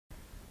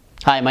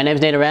Hi, my name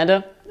is Nate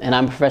Aranda, and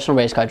I'm a professional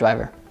race car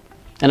driver.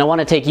 And I want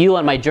to take you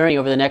on my journey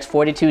over the next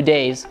 42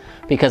 days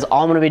because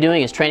all I'm going to be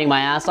doing is training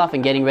my ass off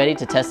and getting ready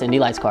to test the Indy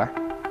Lights car.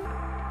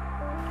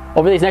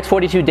 Over these next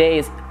 42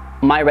 days,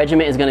 my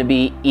regimen is going to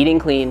be eating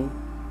clean,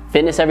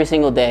 fitness every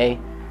single day,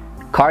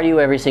 cardio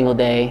every single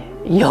day,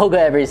 yoga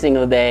every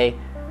single day,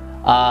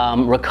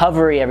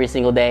 recovery every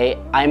single day.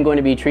 I'm going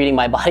to be treating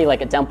my body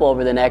like a temple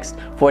over the next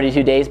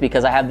 42 days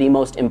because I have the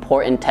most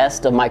important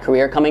test of my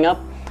career coming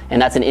up,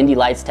 and that's an Indy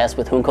Lights test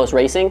with Juncos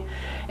Racing.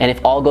 And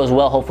if all goes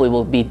well, hopefully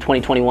we'll be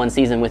 2021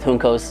 season with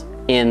Juncos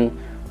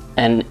in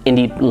an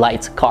Indy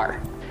Lights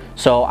car.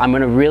 So I'm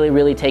gonna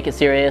really take it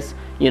serious.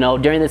 You know,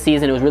 during the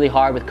season it was really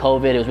hard with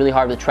COVID, it was really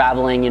hard with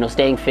traveling, you know,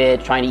 staying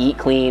fit, trying to eat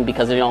clean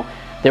because, you know,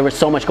 there was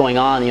so much going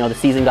on. You know, the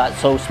season got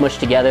so smushed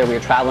together. We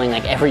were traveling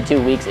like every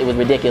 2 weeks. It was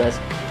ridiculous.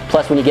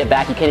 Plus when you get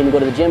back, you can't even go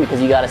to the gym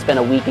because you gotta spend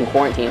a week in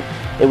quarantine.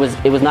 It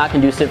was not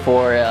conducive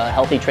for a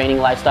healthy training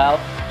lifestyle.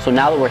 So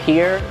now that we're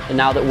here, and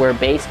now that we're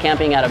base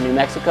camping out of New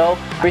Mexico,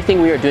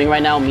 everything we are doing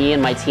right now, me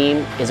and my team,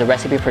 is a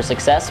recipe for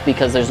success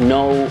because there's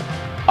no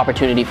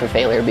opportunity for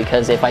failure.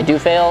 Because if I do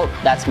fail,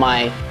 that's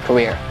my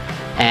career.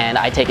 And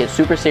I take it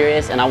super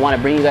serious, and I want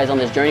to bring you guys on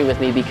this journey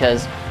with me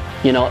because,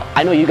 you know,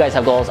 I know you guys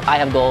have goals, I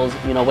have goals,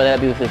 you know, whether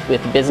that be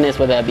with business,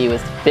 whether that be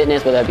with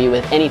fitness, whether that be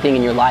with anything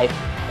in your life.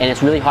 And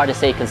it's really hard to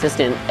stay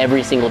consistent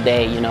every single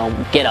day. You know,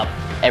 get up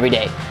every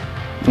day,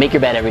 make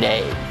your bed every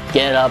day,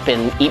 get up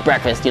and eat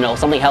breakfast, you know,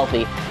 something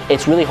healthy.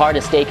 It's really hard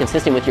to stay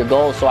consistent with your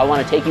goals, so I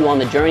want to take you on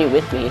the journey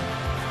with me,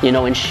 you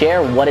know, and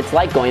share what it's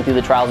like going through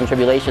the trials and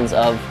tribulations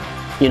of,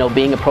 you know,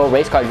 being a pro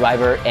race car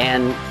driver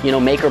and, you know,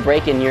 make or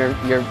break in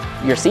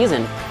your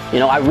season. You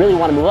know, I really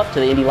want to move up to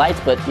the Indy Lights,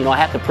 but, you know, I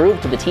have to prove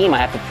to the team, I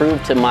have to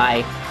prove to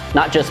my,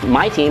 not just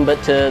my team,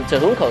 but to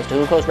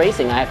Juncos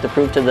Racing. I have to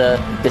prove to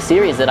the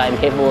series that I'm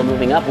capable of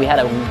moving up. We had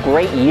a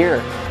great year.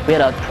 We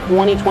had a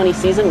 2020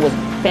 season was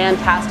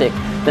fantastic.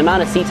 The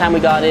amount of seat time we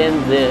got in,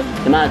 the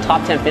amount of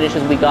top 10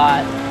 finishes we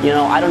got, you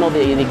know, I don't know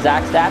the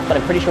exact stats, but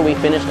I'm pretty sure we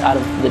finished out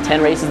of the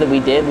 10 races that we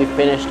did, we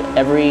finished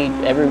every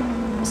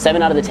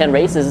 7 out of the 10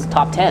 races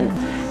top 10.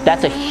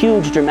 That's a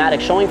huge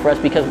dramatic showing for us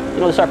because, you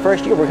know, this is our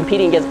first year. We're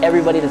competing against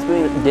everybody that's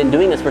been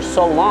doing this for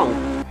so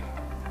long.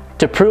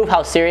 To prove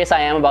how serious I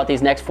am about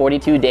these next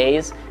 42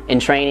 days in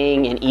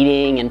training and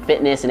eating and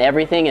fitness and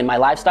everything in my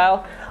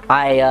lifestyle,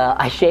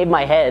 I shaved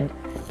my head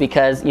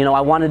because, you know, I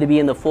wanted to be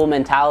in the full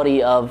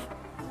mentality of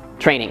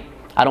training.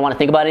 I don't want to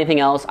think about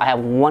anything else. I have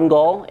one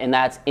goal, and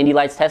that's Indy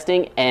Lights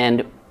testing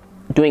and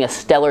doing a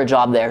stellar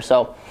job there.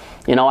 So,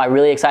 you know, I'm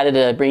really excited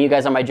to bring you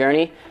guys on my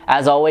journey.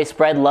 As always,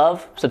 spread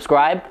love,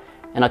 subscribe,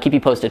 and I'll keep you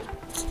posted.